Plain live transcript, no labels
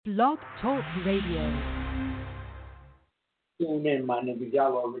Blog Talk Radio. Tune in, my niggas.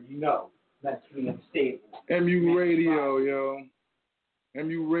 Y'all already know. Mentally unstable. MU Radio, yo.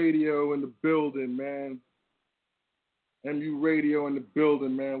 MU Radio in the building, man. MU Radio in the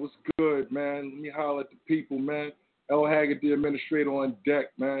building, man. What's good, man? Let me holler at the people, man. Haggood, the Administrator on deck,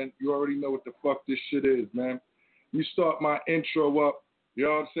 man. You already know what the fuck this shit is, man. Let me start my intro up. You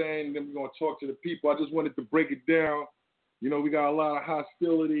know what I'm saying? Then we're going to talk to the people. I just wanted to break it down. You know, we got a lot of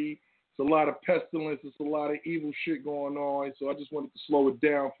hostility. It's a lot of pestilence. It's a lot of evil shit going on. So I just wanted to slow it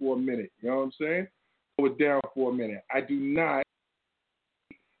down for a minute. You know what I'm saying? Slow it down for a minute. I do not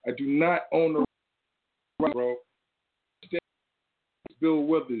own the right, bro. Bill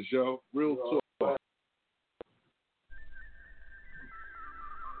Withers, yo. Real talk.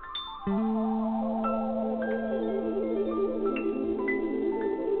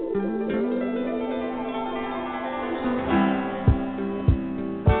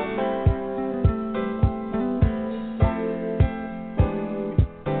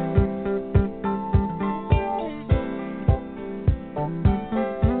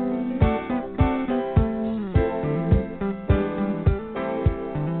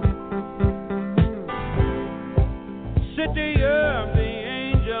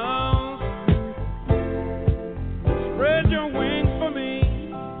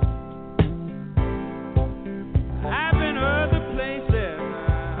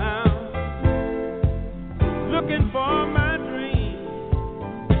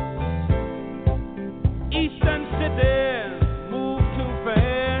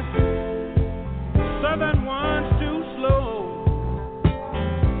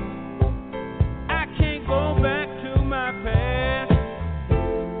 I can't go back to my past.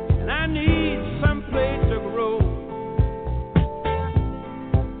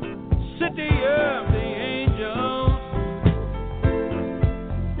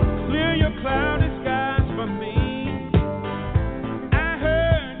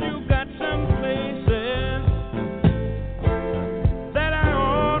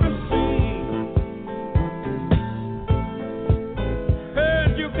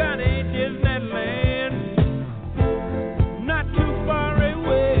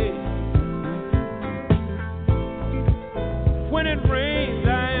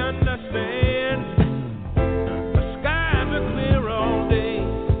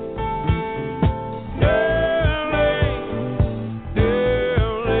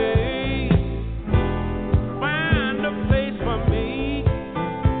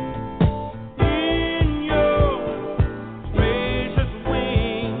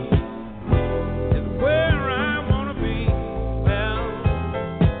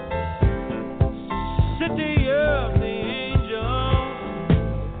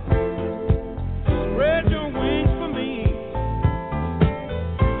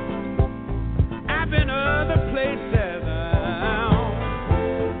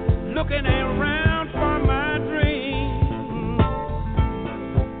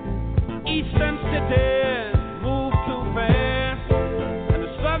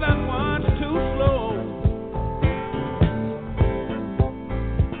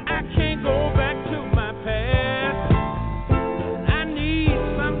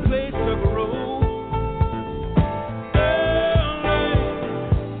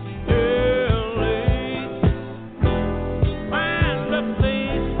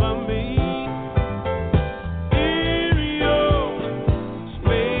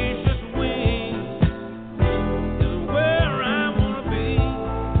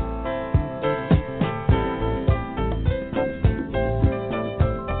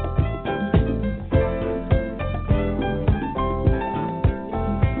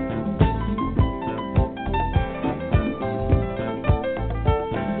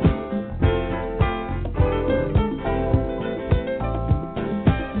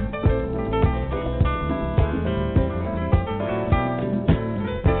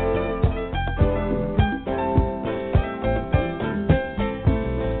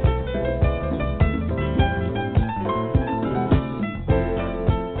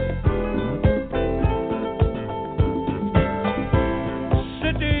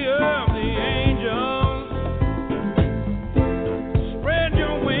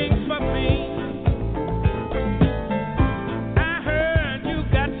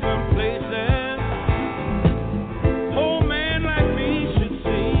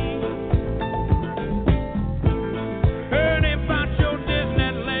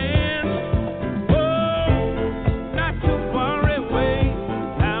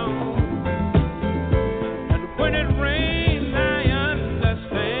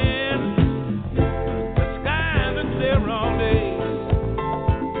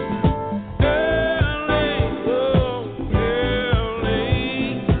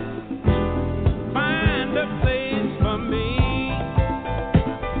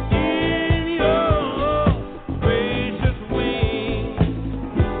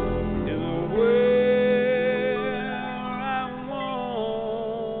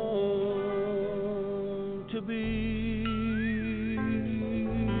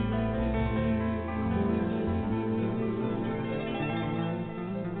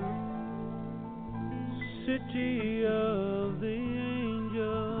 city of the angels.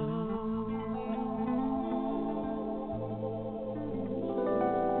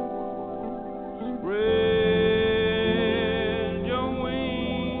 Spread your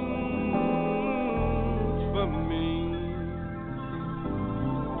wings for me.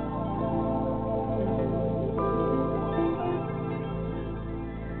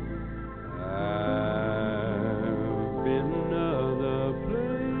 I've been other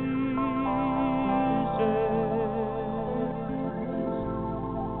places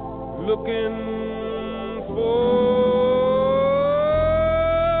looking for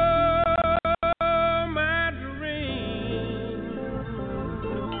my dream.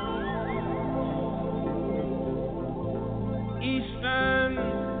 Eastern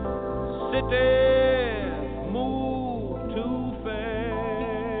cities move too fast.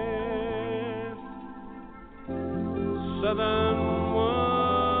 Southern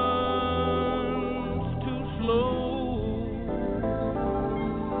ones too slow.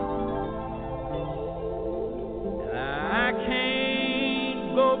 I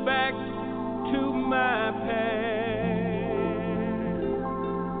can't go back to my past,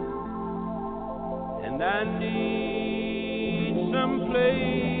 and I need some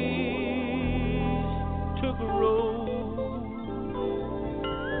place to grow.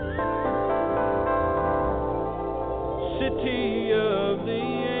 City of the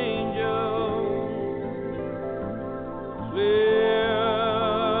angels, clear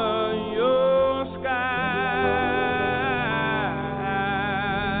your skies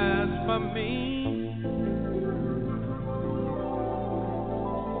for me.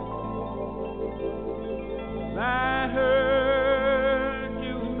 I heard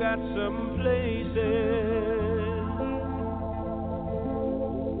you've got some places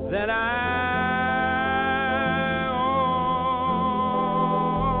that I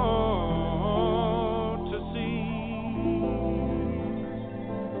ought to see.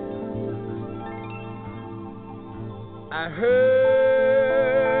 I heard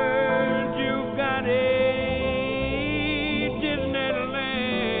you've got a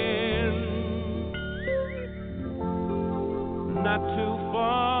Disneyland not too far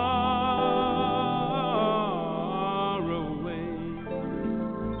away.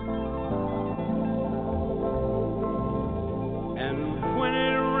 And when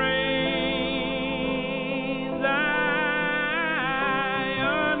it rains, I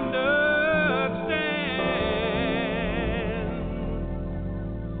understand.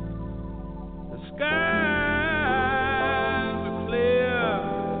 The skies are clear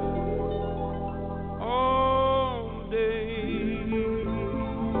all day.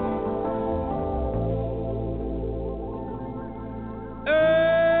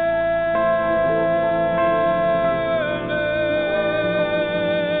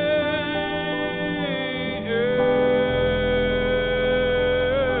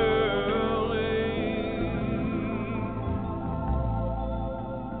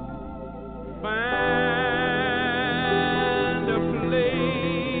 Find a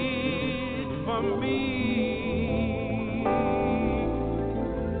place for me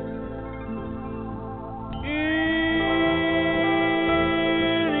in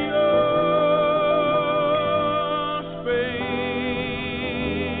your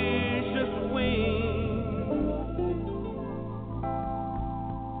spacious wings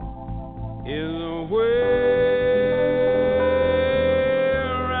is where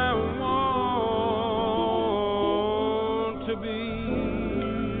I want to be.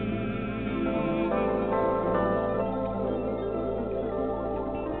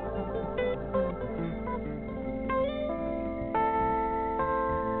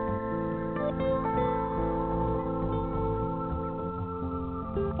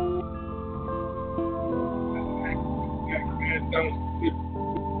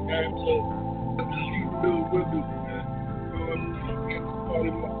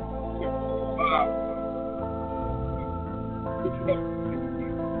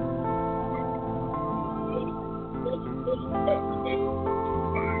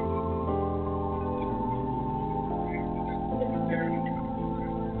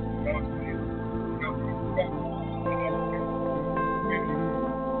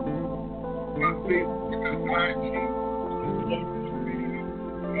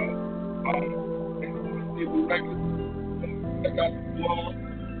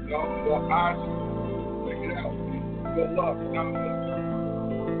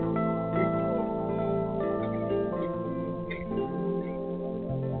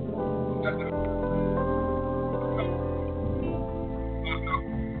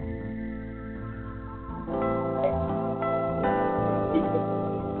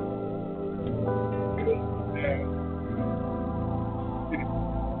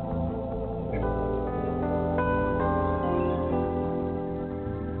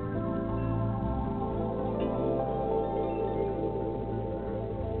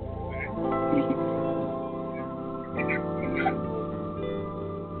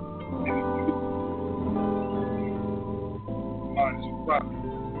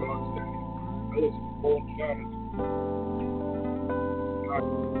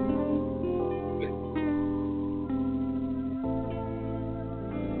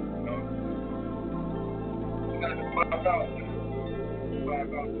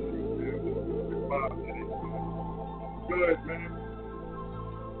 Good, man.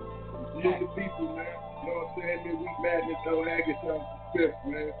 Salute the people, man. You know what I'm saying? Midweek Madness, Haggood, 5th,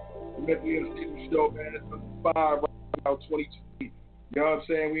 man. The Mentally Unstable Show, man. It's number 5 right now, 2020. You know what I'm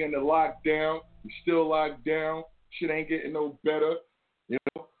saying? We in the lockdown. We still locked down. Shit ain't getting no better. You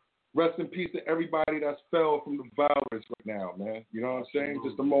know? Rest in peace to everybody that's fell from the virus right now, man. You know what I'm saying?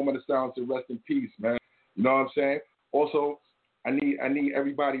 Just a moment of silence to rest in peace, man. You know what I'm saying? Also, I need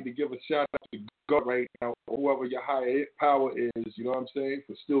everybody to give a shout out to God right now, whoever your higher power is, you know what I'm saying,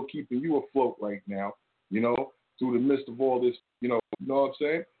 for still keeping you afloat right now, you know, through the midst of all this, you know what I'm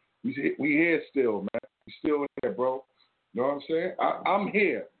saying? We here still, man. We still here, bro. You know what I'm saying? I'm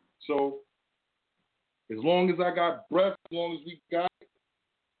here. So as long as I got breath, as long as we got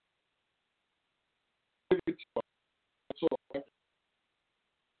it, so,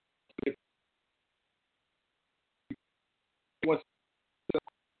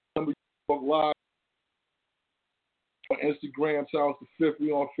 live on Instagram, Sounds the Fifth.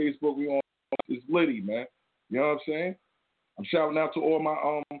 We on Facebook. We on it's Liddy, man. You know what I'm saying? I'm shouting out to all my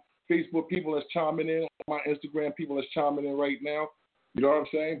Facebook people that's chiming in, all my Instagram people that's chiming in right now. You know what I'm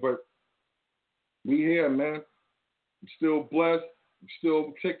saying? But we here, man. I'm still blessed. I'm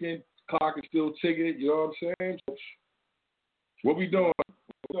still ticking. Clock is still ticking. You know what I'm saying? So, what we doing? What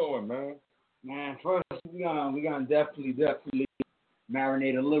we doing, man? Man, first we gonna definitely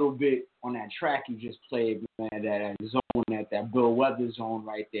marinate a little bit on that track you just played, man. That zone, that Bill Weather zone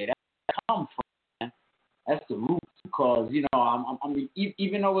right there. That's where I come from, man. That's the roots, because you know I mean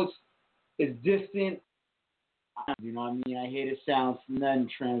even though it's distant, you know what I mean. I hear the sounds from nothing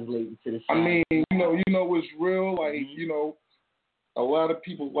translating to the sound. I mean, you know what's real, like you know, a lot of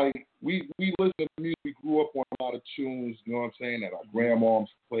people like we listen to music. We grew up on a lot of tunes. You know what I'm saying? That our grandmoms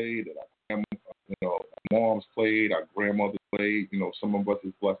played, that our moms played, our grandmothers played. You know, some of us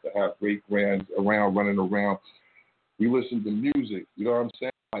is blessed to have great grands around, running around. We listen to music. You know what I'm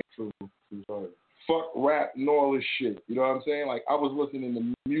saying? Like, fuck rap and all this shit. You know what I'm saying? Like, I was listening to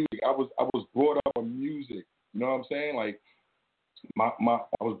music. I was brought up on music. You know what I'm saying? Like, I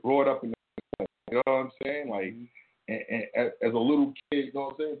was brought up in. You know what I'm saying? Like, and as a little kid, you know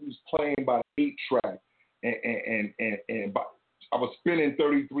what I'm saying? He was playing by the 8-track, and by, I was spinning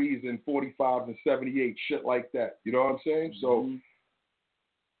 33s and 45s and 78, shit like that. You know what I'm saying? So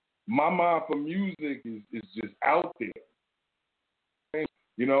my mind for music is just out there.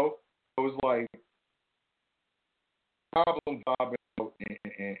 You know? It was like album vibing out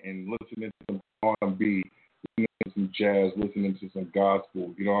and listening to some R&B, listening to some jazz, listening to some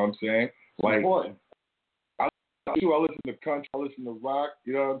gospel. You know what I'm saying? Like, I listen to country, I listen to rock.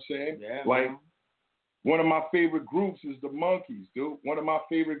 You know what I'm saying? Yeah, like, man. One of my favorite groups is the Monkees, dude. One of my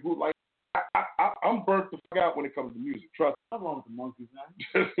favorite groups. Like, I'm burnt the fuck out when it comes to music. Trust me. I'm wrong with the Monkees, man.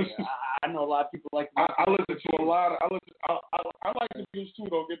 Yeah, I know a lot of people like. I listen to a lot of. I like the music too.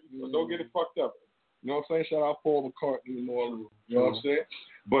 Don't get it fucked up. You know what I'm saying? Shout out Paul McCartney and all of them. You know what I'm saying?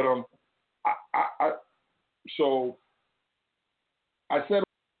 But so I said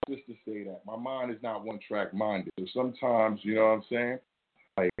just to say that my mind is not one track minded. So sometimes, you know what I'm saying?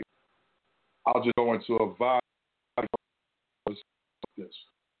 Like, I'll just go into a vibe.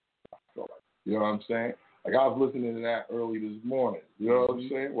 You know what I'm saying? Like, I was listening to that early this morning. You know what I'm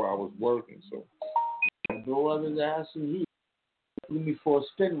saying? Where I was working. So, Bill Weathers has some heat. Put me for a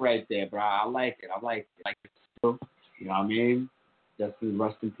spin right there, bro. I like it. Like it. You know what I mean? Definitely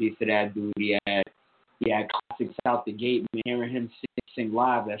rest in peace to that dude. He had classics out the gate. Man, hearing him sing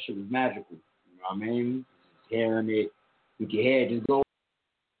live, that shit was magical. You know what I mean? Just hearing it with your head just go.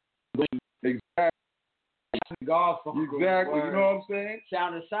 Exactly. God for exactly. You know what I'm saying?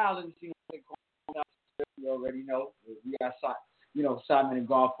 Sound of Silence. You already know. We got Simon and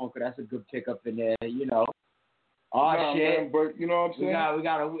Garfunkel. That's a good pickup in there. You know. Oh shit. Man, but you know what I'm saying? We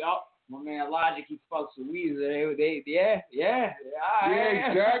got my man Logic. He fucks with Weezer. Yeah,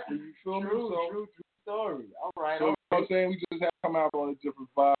 exactly. You feel me? True story. All right. So, you know what I'm saying? We just have to come out on a different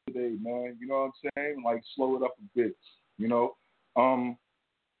vibe today, man. You know what I'm saying? Like, slow it up a bit. You know,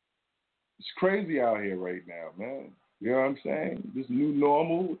 it's crazy out here right now, man. You know what I'm saying? This new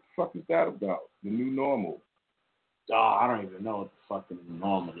normal. What the fuck is that about? The new normal. Oh, I don't even know what the fuck the new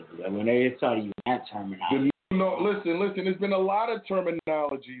normal is. When they started using that terminology. Listen. There's been a lot of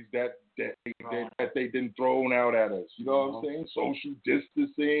terminologies that they been thrown out at us. You know what I'm saying? Social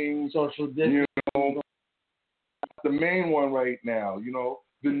distancing. You know, the main one right now. You know,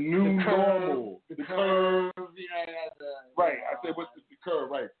 the new normal. The curve. You know, right. I said, what's the concur,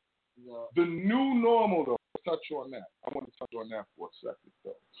 right. Yeah. The new normal, though, let's touch on that. I want to touch on that for a second,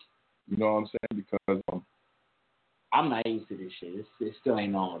 though. You know what I'm saying? Because I'm not used to this shit. It still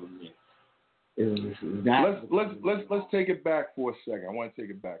ain't normal to me. Let's take it back for a second. I want to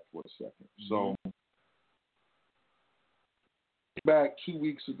take it back for a second. So, back 2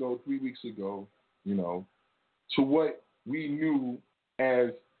 weeks ago, 3 weeks ago, you know, to what we knew as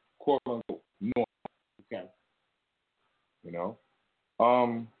quote unquote normal. Okay. You know,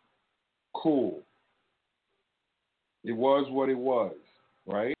 cool. It was what it was,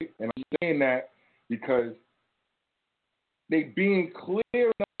 right? And I'm saying that because they being clear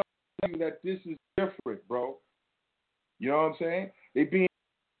enough to tell you that this is different, bro. You know what I'm saying? They being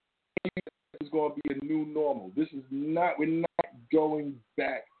is going to be a new normal. This is not. We're not going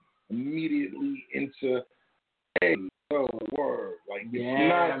back immediately into a word. Like it's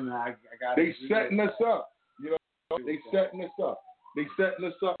not. Man, I got. They setting us up. You know, they setting us up. They setting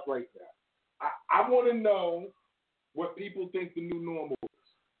us up right now. I want to know what people think the new normal is.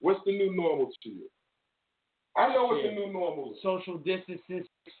 What's the new normal to you? I know what the new normal is. Social distancing,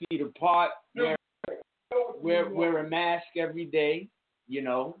 6 feet apart. Wear a mask every day. You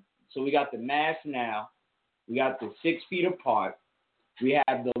know, so we got the mask now. We got the 6 feet apart. We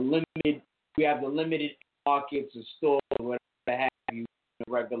have the limited markets or stores or whatever have you, the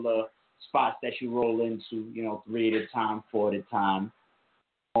regular spots that you roll into. You know, 3 at a time, 4 at a time.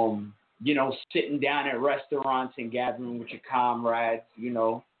 You know, sitting down at restaurants and gathering with your comrades. You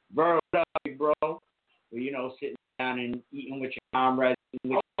know, bro, what up, big bro? Or, you know, sitting down and eating with your comrades,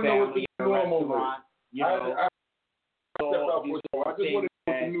 eating with your family at a restaurant. You know, I just want to know what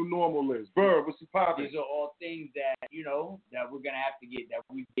the new normal is. Bird, what's the poppin'? These are all things that, you know, that we're going to have to get, that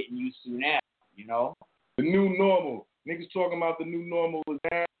we're getting used to now, you know? The new normal. Niggas talking about the new normal is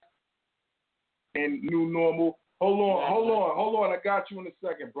that and new normal. Hold on. I got you in a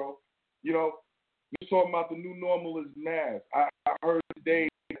second, bro. You know, you're talking about the new normal is mask. I heard today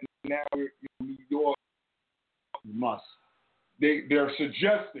now in New York. You must. They're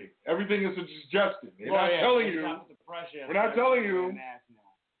suggesting. Everything is suggesting. They're not telling you. We're not telling you.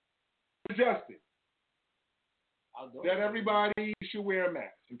 Suggesting that everybody should wear a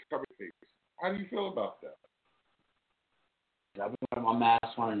mask and cover their face. How do you feel about that? I've been wearing my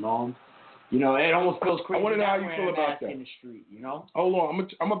mask on and on. You know, it almost feels crazy. I want to know how you feel about that. In the street, you know? Hold on.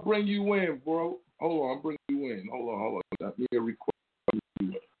 I'm gonna bring you in, bro. Hold on. I'm bringing you in. Hold on. Let me request.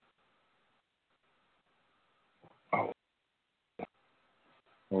 Oh.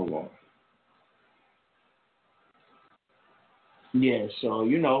 Hold on. Yeah, so,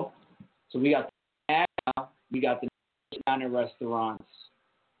 you know, so we got the mask now. We got the down in restaurants.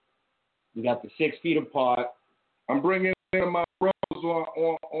 We got the 6 feet apart. I'm bringing in my bros on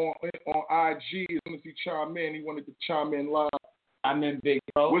IG. As soon as he chime in, he wanted to chime in live. I'm in, big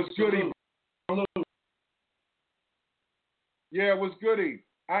bro. What's goody? Yeah, what's goody?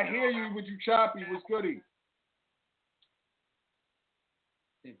 I hear you, but you choppy. What's goody?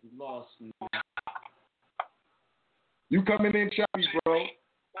 I think we lost me. You coming in choppy, bro.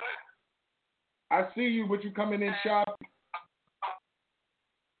 I see you, but you coming in choppy.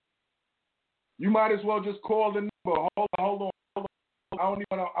 You might as well just call the number. Hold on. I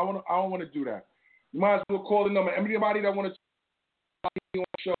don't want to do that. You might as well call the number. Anybody that want to on the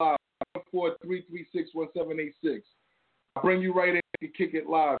show, 143361786. I'll bring you right in and kick it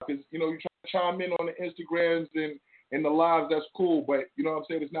live because you know you try to chime in on the Instagrams and the lives. That's cool, but you know what I'm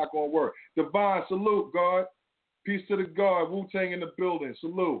saying. It's not gonna work. Divine, salute, God. Peace to the God. Wu-Tang in the building.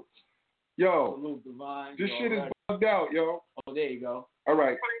 Salute. Yo. Salute, Divine. This shit is bugged out, yo. Oh, there you go. All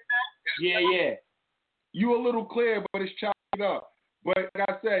right. Yeah. You a little clear, but it's chopped up. But like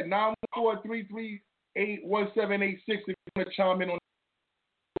I said, 914-338-1786 if you want to chime in on.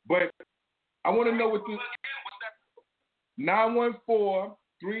 But I want to know what this 914-338-1786.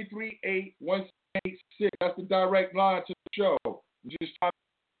 That's the direct line to the show. Just chime.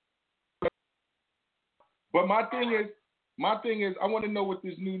 But my thing is, I want to know what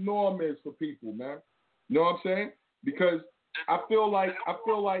this new norm is for people, man. You know what I'm saying? Because I feel like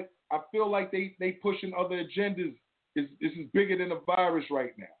they pushing other agendas. This is bigger than the virus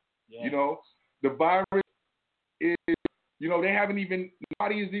right now. Yeah. You know, the virus is, you know,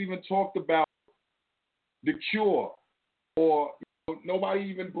 nobody has even talked about the cure, or nobody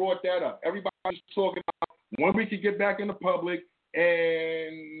even brought that up. Everybody's talking about when we could get back in the public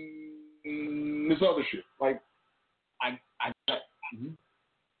and this other shit. Like, I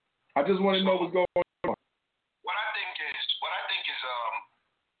just want to know what's going on. What I think is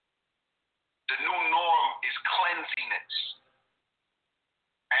the new norm is cleanliness,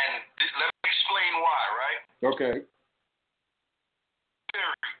 and let me explain why. Right? Okay.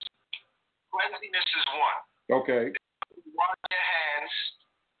 cleanliness is one. Okay. Wash your hands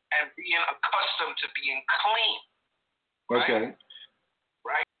and being accustomed to being clean. Right? Okay.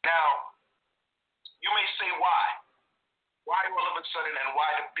 Right now, you may say why. Why all of a sudden and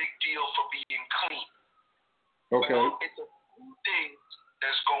why the big deal for being clean? Okay. Well, it's a few things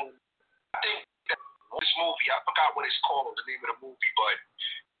that's going. I think that this movie, I forgot what it's called, the name of the movie, but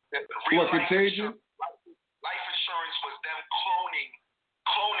the real What, Contagion? Life insurance was them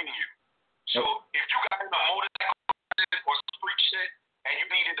cloning you. So if you got in a motorcycle accident or some freak shit and you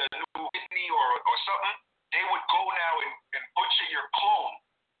needed a new kidney or something, they would go now and butcher your clone,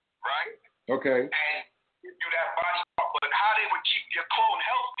 right? Okay. And give you that body part. But how they would keep your clone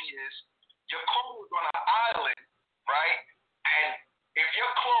healthy is your clone was on an island, right? And if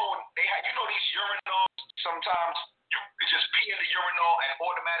your clone, they had, these urinals, sometimes you could just pee in the urinal and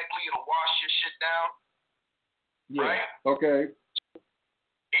automatically it'll wash your shit down. Yeah. Right? Okay.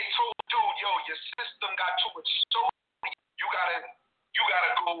 It told dude, yo, your system got too much sodium. You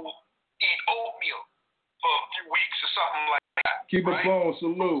gotta go eat oatmeal for a few weeks or something like that. Keep right? it flowing.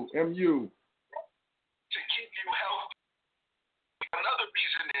 Salute. MU. To keep you healthy. Another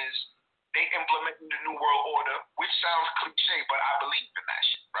reason is they implemented the New World Order, which sounds cliche, but I believe in that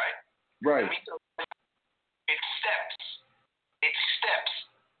shit, right? Right. It's steps. It's steps.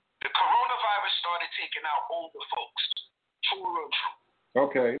 The coronavirus started taking out older folks. True or untrue?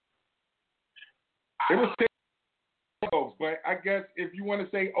 Okay. It was folks, but I guess if you want to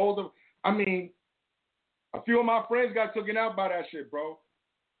say older, I mean, a few of my friends got taken out by that shit, bro.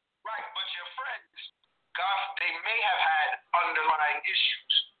 Right, but your friends, they may have had underlying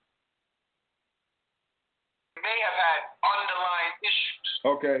issues. May have had underlying issues.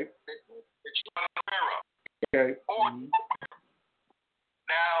 Okay. That you're unaware of. Okay. Or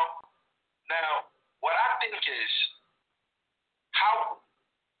now, what I think is how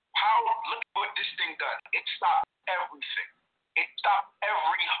look at what this thing done. It stopped everything. It stopped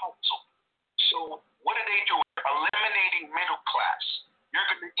every hustle. So what do? Eliminating middle class. You're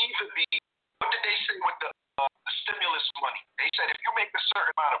going to either be. What did they say with the stimulus money? They said if you make a certain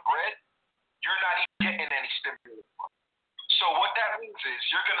amount of bread, you're not even getting any stimulus money. So what that means is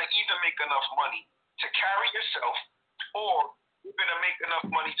you're going to either make enough money to carry yourself, or you're going to make enough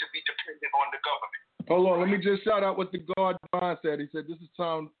money to be dependent on the government. Hold on, let me just shout out what the God Divine said. He said, this is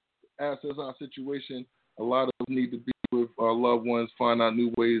time, as is our situation. A lot of us need to be with our loved ones, find out new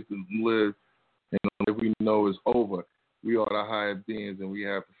ways to live, and that we know is over. We are the higher beings, and we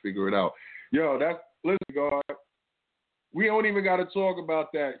have to figure it out. Yo, listen, God, we don't even got to talk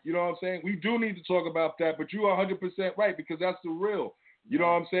about that. You know what I'm saying? We do need to talk about that, but you are 100% right, because that's the real. You know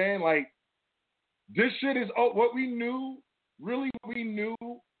what I'm saying? Like, this shit is, what we knew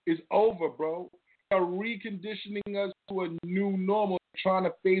is over, bro. They are reconditioning us to a new normal, trying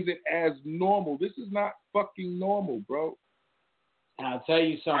to phase it as normal. This is not fucking normal, bro. And I'll tell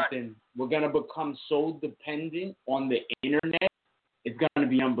you something. We're going to become so dependent on the internet, it's going to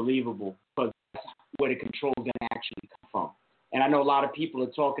be unbelievable, because that's where the control is going to actually come from. And I know a lot of people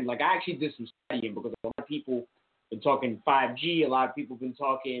are talking, like, I actually did some studying, because a lot of people are talking 5G, a lot of people have been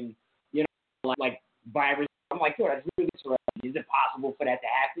talking, like virus. I'm like, yo, that's really interesting. Is it possible for that to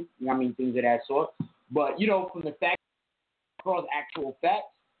happen? You know what I mean? Things of that sort. But, from the fact, across actual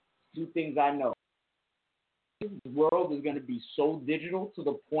facts, two things I know. The world is going to be so digital to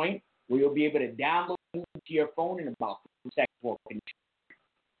the point where you'll be able to download a movie to your phone in about 2 seconds.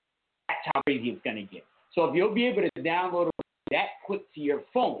 That's how crazy it's going to get. So if you'll be able to download a movie that quick to your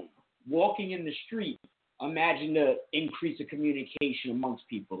phone, walking in the street, imagine the increase of communication amongst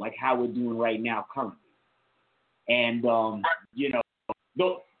people, like how we're doing right now currently. And,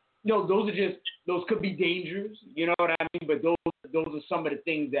 those could be dangers, you know what I mean? But those are some of the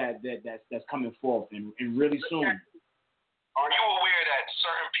things that's coming forth and really soon. Are you aware that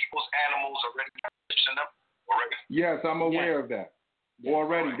certain people's animals already have chips in them already? Yes, I'm aware of that.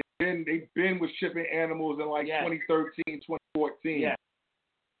 Already. They've been with shipping animals in 2013, 2014. Yeah.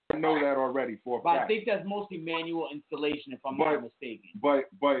 I know that already for a fact. But I think that's mostly manual installation, if I'm not mistaken. But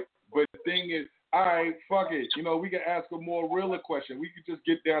the thing is, all right, fuck it. We can ask a more realer question. We could just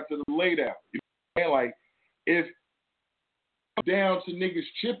get down to the laydown. You know what I'm saying? Like, if down to niggas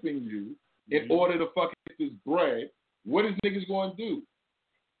chipping you in order to fucking get this bread, what is niggas going to do?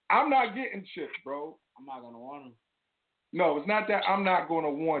 I'm not getting chipped, bro. I'm not going to want to. No, it's not that I'm not going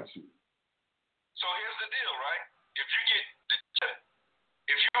to want to. So here's the deal, right? If you get the chip,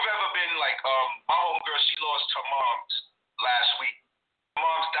 if you've ever been like, my homegirl, she lost her mom's last week.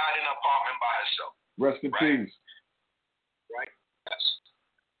 Mom's died in an apartment by herself. Rest in peace. Right? Yes.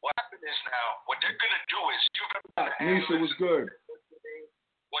 What happened is now, what they're going to do is, you've ever Nisha was good.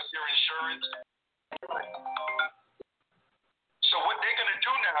 What's your insurance. So what they're gonna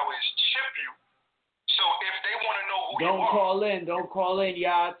do now is chip you. So if they want to know who you are, Don't call in,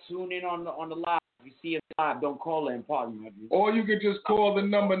 y'all. Tune in on the live. If you see it live, don't call in. Pardon me. Or you can just call the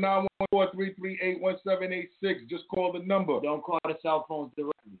number 914-338-1786. Just call the number. Don't call the cell phones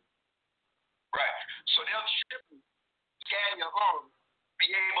directly. right? So they'll chip you, scan your arm, be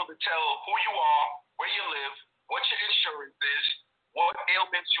able to tell who you are, where you live, what your insurance is, what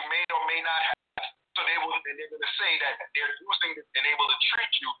ailments you may or may not have. So they're going to say that they're using it and able to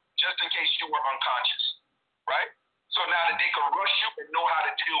treat you just in case you were unconscious, right? So now that they can rush you and know how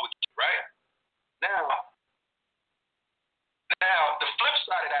to deal with you, right? Now the flip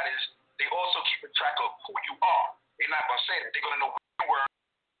side of that is they also keep a track of who you are. They're not going to say that. They're going to know where you were,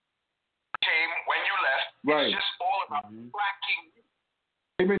 came, when you left. Right. It's just all about tracking you.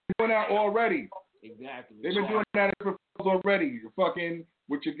 They've been doing that already. Exactly. They've been doing that already. You're fucking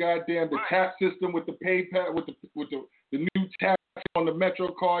with your goddamn the tap system with the PayPal with the new tap on the Metro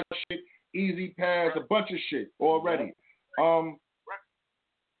card shit, Easy Pass, a bunch of shit already.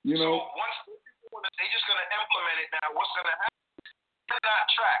 You know. So once they're just gonna implement it now, what's gonna happen? You're not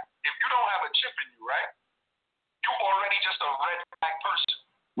tracked. If you don't have a chip in you, right? You're already just a red flag person.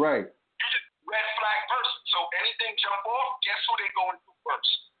 Right. You just red flag person. So anything jump off, guess who they going to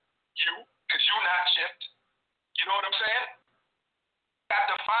first? You, because you're not chipped. You know what I'm saying?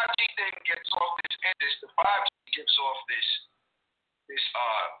 After 5G thing gets off the 5G gives off this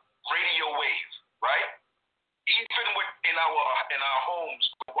radio wave, right? Even in our homes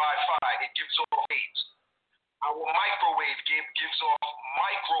with Wi-Fi, it gives off waves. Our microwave gives off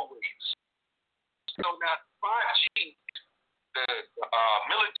microwaves. So now 5G, the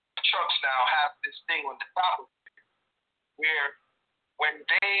military trucks now have this thing on the top of it, where when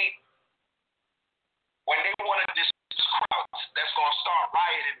they want to disperse crowds that's gonna start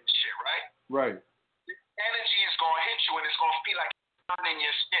rioting and shit, right? Right. The energy is gonna hit you and it's gonna feel like it's burning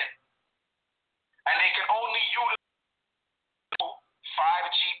your skin. And they can only use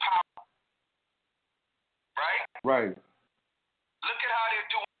 5G power. Right? Right. Look at how they're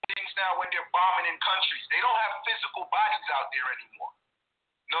doing things now when they're bombing in countries. They don't have physical bodies out there anymore.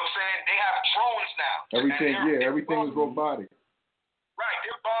 You know what I'm saying? They have drones now. Everything is robotic. Right,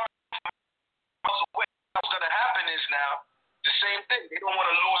 they're bombing miles away. What's going to happen is now the same thing. They don't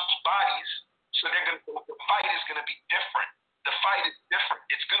want to lose bodies, so the fight is going to be different. The fight is different.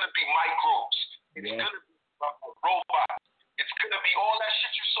 It's going to be microbes. It's going to be robots. It's going to be all that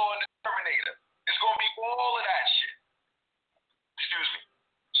shit you saw in the Terminator. It's going to be all of that shit. Excuse me.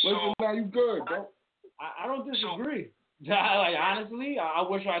 Listen, now you good, bro. I don't disagree. Like honestly, I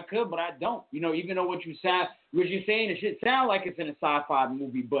wish I could, but I don't. You know, even though what you're saying, it should sound like it's in a sci-fi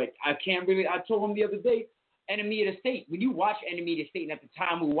movie, but I can't really. I told him the other day, Enemy of the State. When you watch Enemy of the State, and at the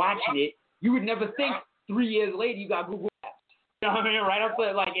time we were watching it, you would never think 3 years later you got Google Maps. You know what I mean? Right up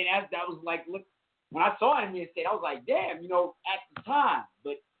there, like, and that was like, look. When I saw Enemy of the State, I was like, damn, you know, at the time.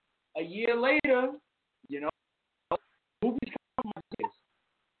 But a year later, you know, movies come like this.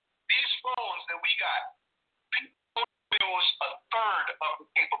 These phones that we got, people use a third of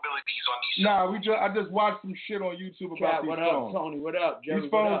the capabilities on these phones. I just watched some shit on YouTube about these phones. What up, Tony? What up, Jerry? These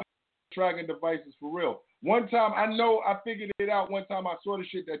phones are tracking devices for real. One time, I figured it out one time I saw the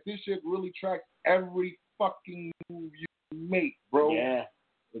shit that this shit really tracks every fucking move you make, bro. Yeah,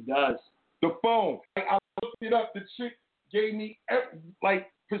 it does. The phone. I looked it up. The chick gave me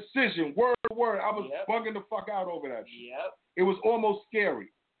precision, word to word. I was bugging the fuck out over that shit. Yep. It was almost scary,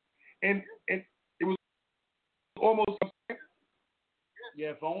 and it was almost.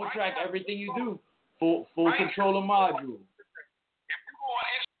 Yeah, phone will track everything you do. Full controller module. If you go on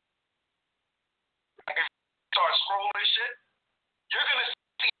Instagram, if you start scrolling shit, you're gonna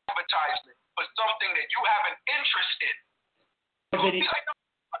see advertisement for something that you have an interest in. You'll be like,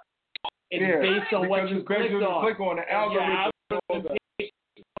 it's based on what you click on. The algorithm.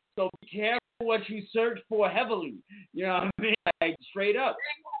 So be careful what you search for heavily. You know what I mean? Like, straight up.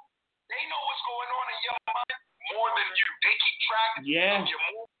 They know what's going on in your mind more than you. They keep track of your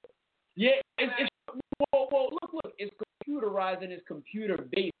movement. Yeah. Look. It's computerized and it's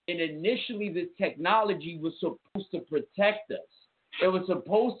computer-based. And initially, this technology was supposed to protect us. It was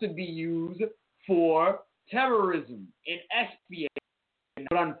supposed to be used for terrorism and espionage.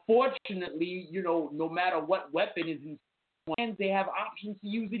 But unfortunately, you know, no matter what weapon is in someone's hands, they have options to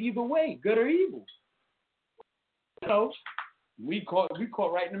use it either way, good or evil. So we caught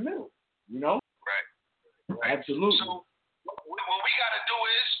right in the middle, you know? Right. Absolutely. So what we got to do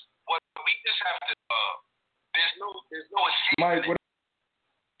is, we just have to, there's no escape. Mike, what up?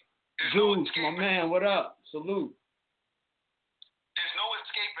 Zeus, my man, what up? Salute. There's no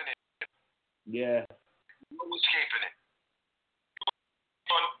escaping it. Yeah. No escaping it.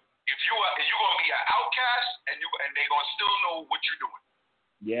 If you're gonna be an outcast, and they're gonna still know what you're doing.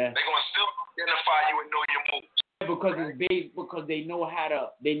 Yeah. They're gonna still identify you and know your moves. Because it's based because they know how to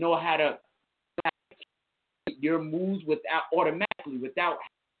your moves without automatically without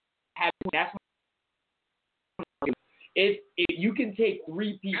having. That's if you can take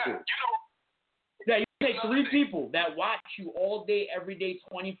 3 people. Yeah, you can take 3 people that watch you all day, every day,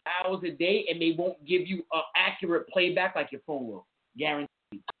 20 hours a day, and they won't give you an accurate playback like your phone will. Guaranteed.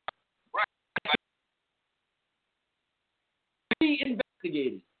 Right. 3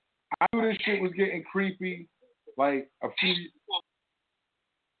 investigators. I knew this shit was getting creepy like a few years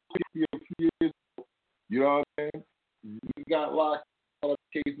ago. You know what I'm saying? You got locked, whatever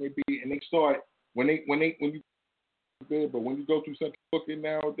the case may be, and they start when you but when you go through central booking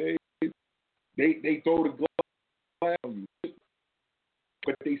nowadays, they throw the glove on you,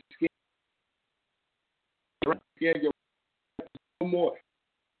 but they scan you no more.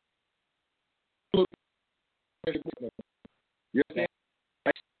 You understand?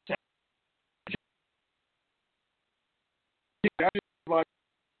 Like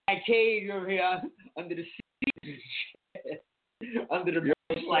I cage over here under the seat, under the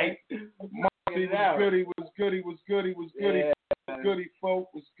bush, like. He was goody,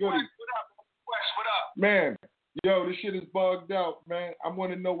 folk, was goody. What up? Man, yo, this shit is bugged out, man. I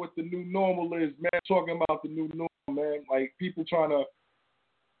want to know what the new normal is, man. Talking about the new normal, man. Like, people trying to,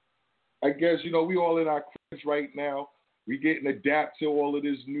 I guess, you know, we all in our cribs right now. We getting adapt to all of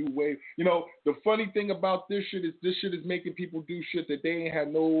this new wave. You know, the funny thing about this shit is making people do shit that they ain't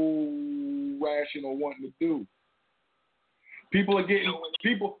had no ration or wanting to do. People are getting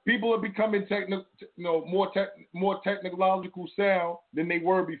people are becoming more technological sound than they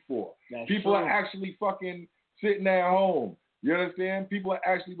were before. That's people true. are actually fucking sitting at home. You understand? People are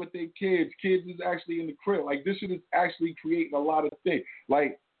actually with their kids. Kids is actually in the crib. Like, this shit is actually creating a lot of things.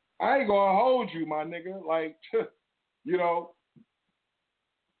 Like, I ain't gonna hold you, my nigga. Like, you know,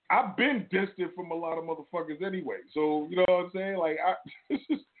 I've been distant from a lot of motherfuckers anyway. So, you know what I'm saying? Like,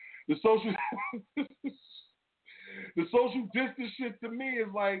 the social the social distance shit to me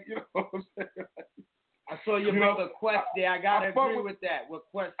is like, you know what I'm saying? I saw your brother Quest there. I gotta agree with that. What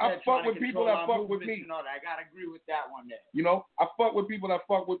Quest said, I fuck with people that fuck with me. And all that. I gotta agree with that one there. You know, I fuck with people that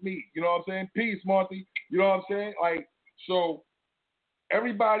fuck with me. You know what I'm saying? Peace, Monty. You know what I'm saying? Like, so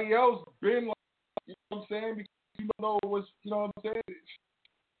everybody else been like, you know what I'm saying? Because you know what's, you know what I'm saying?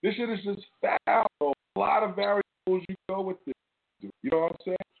 This shit is just foul. A lot of variables you go with this. You know what I'm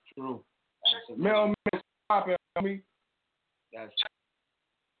saying? True. Mailman, stop it, homie. That's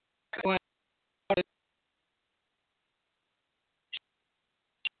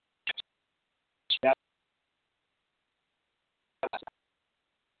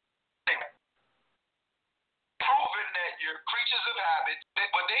Proven that you're creatures of habit.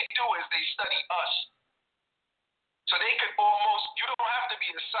 What they do is they study us. So they could almost, you don't have to be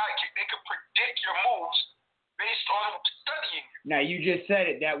a sidekick. They could predict your moves based on studying you. Now, you just said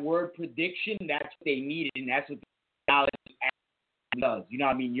it. That word prediction, that's what they needed, and that's what the technology actually does. You know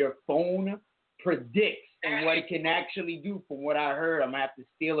what I mean? Your phone predicts and what it can actually do. From what I heard, I'm going to have to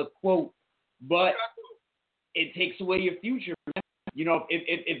steal a quote, but it takes away your future. You know,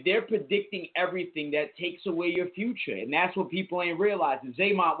 if they're predicting everything, that takes away your future, and that's what people ain't realizing.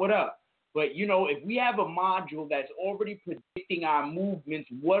 Zaymont, what up? But, you know, if we have a module that's already predicting our movements,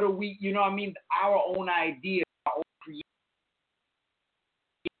 what are we, you know what I mean, our own idea, our own creation.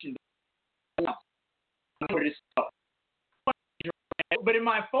 But in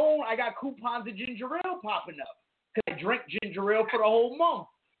my phone, I got coupons of ginger ale popping up because I drink ginger ale for the whole month.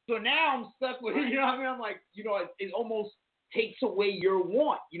 So now I'm stuck with, you know what I mean? I'm like, you know, it almost takes away your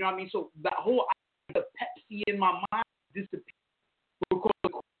want. You know what I mean? So that whole idea of Pepsi in my mind disappears because the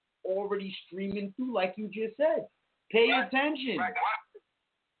already streaming through, like you just said. Pay attention. Right.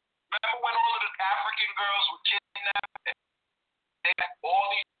 Remember when all of the African girls were kidnapped? All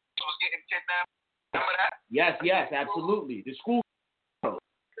these girls was getting kidnapped. Remember that? Yes, absolutely. The school. Now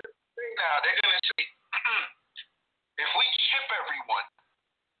they're gonna say, if we chip everyone,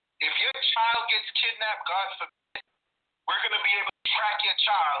 if your child gets kidnapped, God forbid, we're gonna be able to track your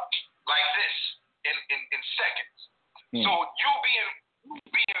child like this in seconds. So you being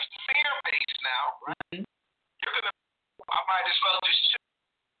fear-based now, right? You're gonna. I might as well just chip.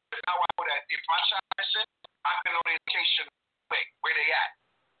 Now I know that if my child is sick, I can know the location where they at.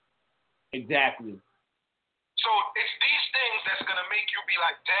 Exactly. So it's these things that's gonna make you be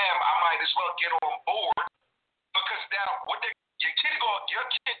like, damn, I might as well get on board because now your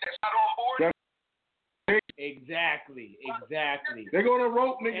kid that's not on board, Exactly. They're gonna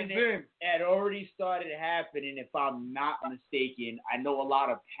rope niggas And in. it already started happening, if I'm not mistaken. I know a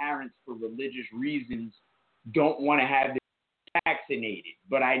lot of parents, for religious reasons, don't want to have them vaccinated.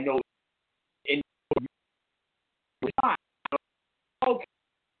 But I know in time, okay,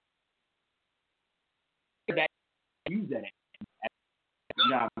 that use that.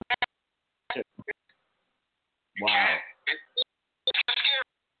 Wow. It's scary,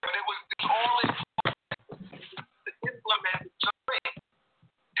 but it's all implemented to win.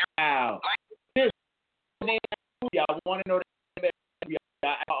 Wow. I want to know that.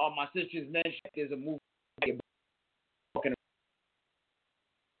 My sisters mentioned there's a movie. Because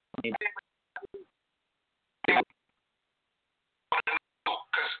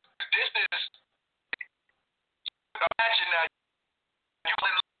this is, imagine now, you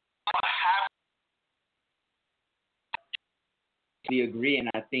have to agree, and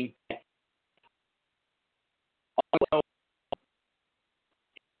I think that also,